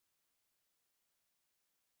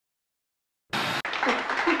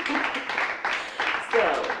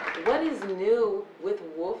new with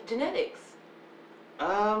wolf genetics?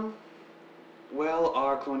 Well,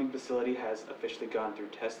 our cloning facility has officially gone through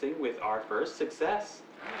testing with our first success.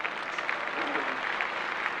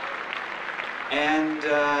 And,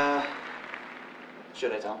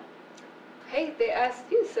 should I tell him? Hey, they asked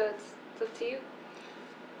you, so it's up to you.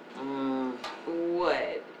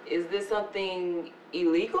 What? Is this something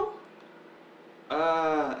illegal?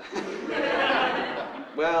 Well,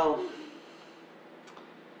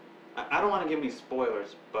 I don't want to give any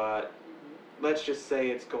spoilers, but let's just say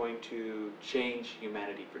it's going to change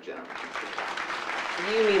humanity for generations to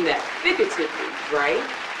come. You mean that figuratively, right?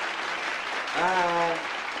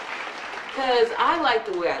 Because I like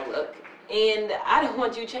the way I look, and I don't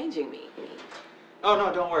want you changing me. Oh,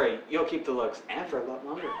 no, don't worry. You'll keep the looks, and for a lot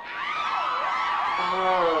longer.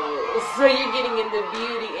 Oh, so you're getting in the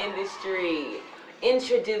beauty industry.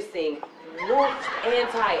 Introducing Wolf's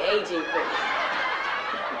anti-aging cream.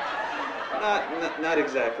 Not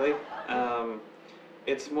exactly.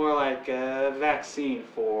 It's more like a vaccine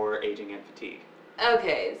for aging and fatigue.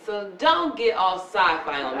 Okay, so don't get all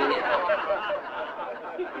sci-fi on me now.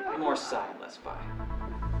 More sci, less fi.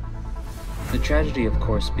 The tragedy, of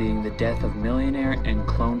course, being the death of millionaire and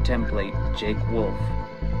clone template Jake Wolf.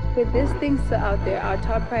 With this thing still out there, our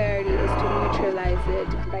top priority is to neutralize it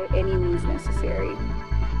by any means necessary.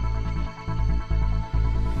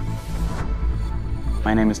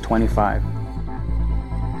 My name is 25,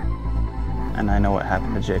 and I know what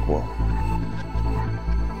happened to Jake Wolf.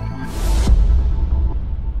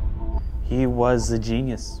 He was a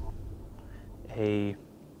genius, a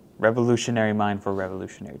revolutionary mind for a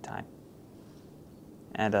revolutionary time,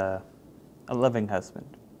 and a loving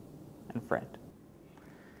husband and friend.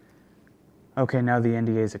 Okay, now the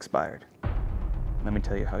NDA's expired. Let me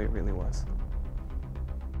tell you how he really was.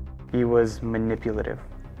 He was manipulative,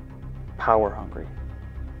 power-hungry.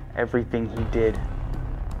 Everything he did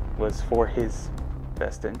was for his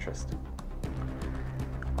best interest.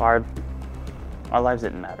 Our lives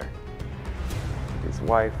didn't matter. His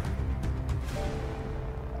wife,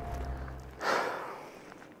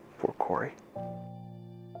 poor Corey.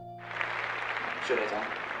 Should I tell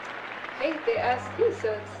him? Hey, they asked you,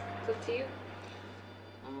 so it's up to you.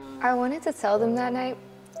 I wanted to tell them that night.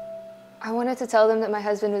 I wanted to tell them that my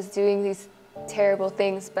husband was doing these terrible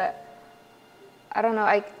things, but I don't know,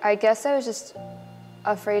 I guess I was just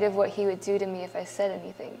afraid of what he would do to me if I said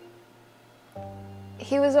anything.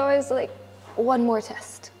 He was always like, one more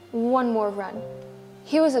test, one more run.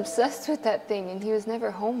 He was obsessed with that thing, and he was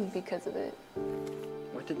never home because of it.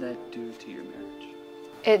 What did that do to your marriage?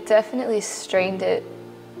 It definitely strained it.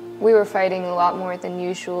 We were fighting a lot more than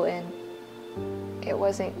usual, and it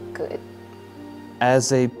wasn't good.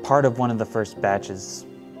 As a part of one of the first batches,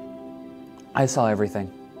 I saw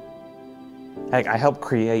everything. Heck, I helped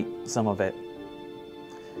create some of it.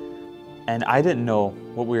 And I didn't know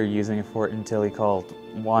what we were using it for until he called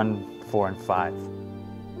 1, 4, and 5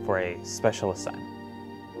 for a special assignment.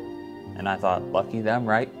 And I thought, lucky them,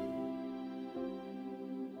 right?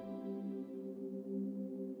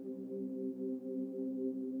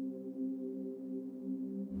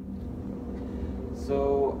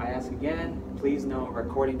 So I ask again, please no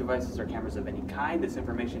recording devices or cameras of any kind. This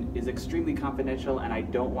information is extremely confidential and I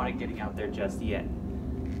don't want it getting out there just yet.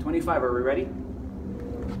 25, are we ready?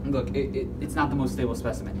 Look, it's not the most stable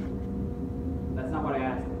specimen. That's not what I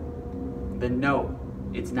asked. Then no,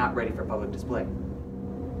 it's not ready for public display.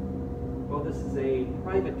 Well, this is a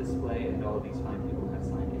private display and all of these fine people have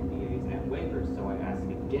signed NDAs and waivers, so I ask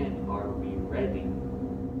again, are we ready?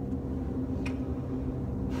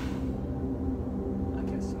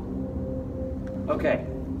 Okay,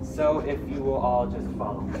 so if you will all just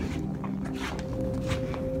follow me.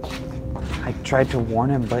 I tried to warn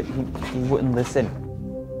him, but he wouldn't listen.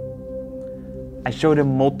 I showed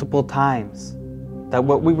him multiple times that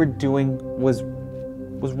what we were doing was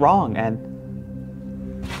wrong, and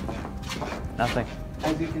nothing.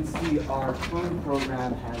 As you can see, our cloning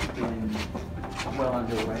program has been well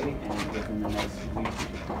underway, and within the next week,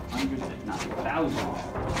 hundreds, if not thousands.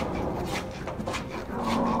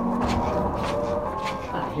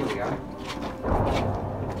 Here we are.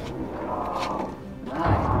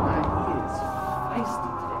 My, he is feisty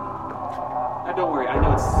today. Now don't worry, I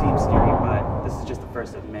know it seems scary, but this is just the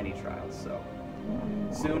first of many trials, so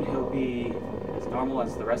soon he'll be as normal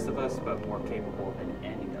as the rest of us, but more capable than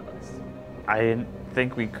any of us. I didn't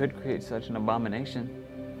think we could create such an abomination,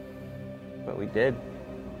 but we did.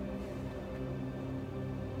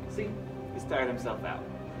 See, he's tired himself out.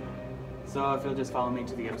 So if you'll just follow me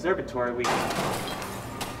to the observatory, we can...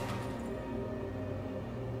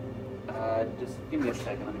 just give me a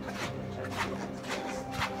second, let me check.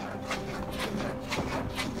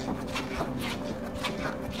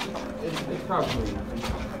 It's probably nothing.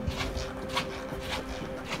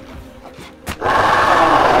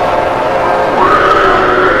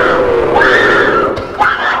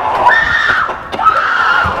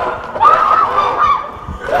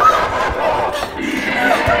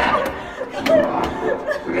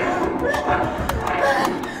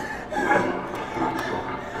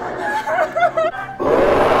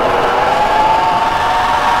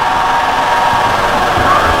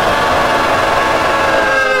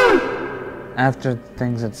 After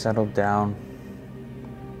things had settled down,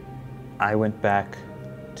 I went back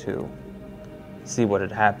to see what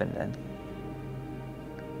had happened, and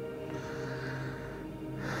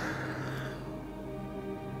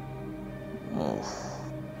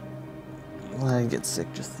I get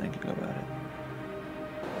sick just thinking about it.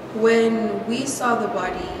 When we saw the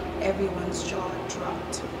body, everyone's jaw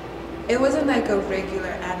dropped. It wasn't like a regular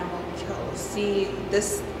animal kill. See,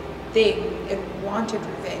 this thing, it wanted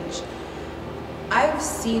revenge. I've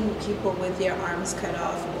seen people with their arms cut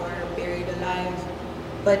off or buried alive,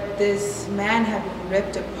 but this man had been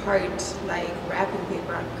ripped apart like wrapping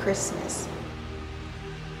paper on Christmas.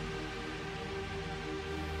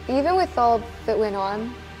 Even with all that went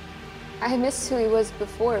on, I missed who he was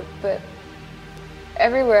before, but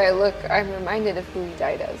everywhere I look, I'm reminded of who he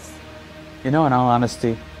died as. You know, in all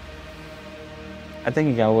honesty, I think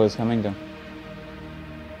he got what was coming to him.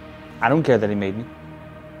 I don't care that he made me.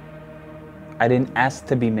 I didn't ask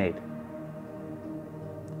to be made.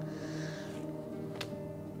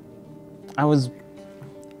 I was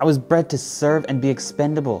bred to serve and be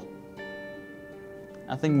expendable.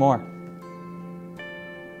 Nothing more.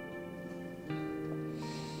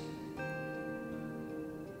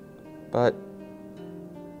 But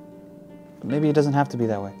maybe it doesn't have to be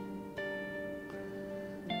that way.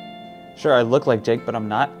 Sure, I look like Jake, but I'm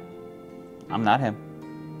not. I'm not him.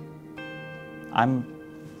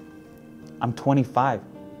 I'm 25.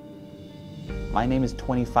 My name is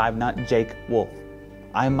 25, not Jake Wolf.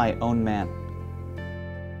 I'm my own man.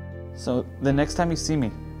 So the next time you see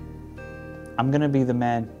me, I'm gonna be the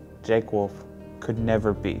man Jake Wolf could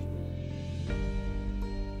never be.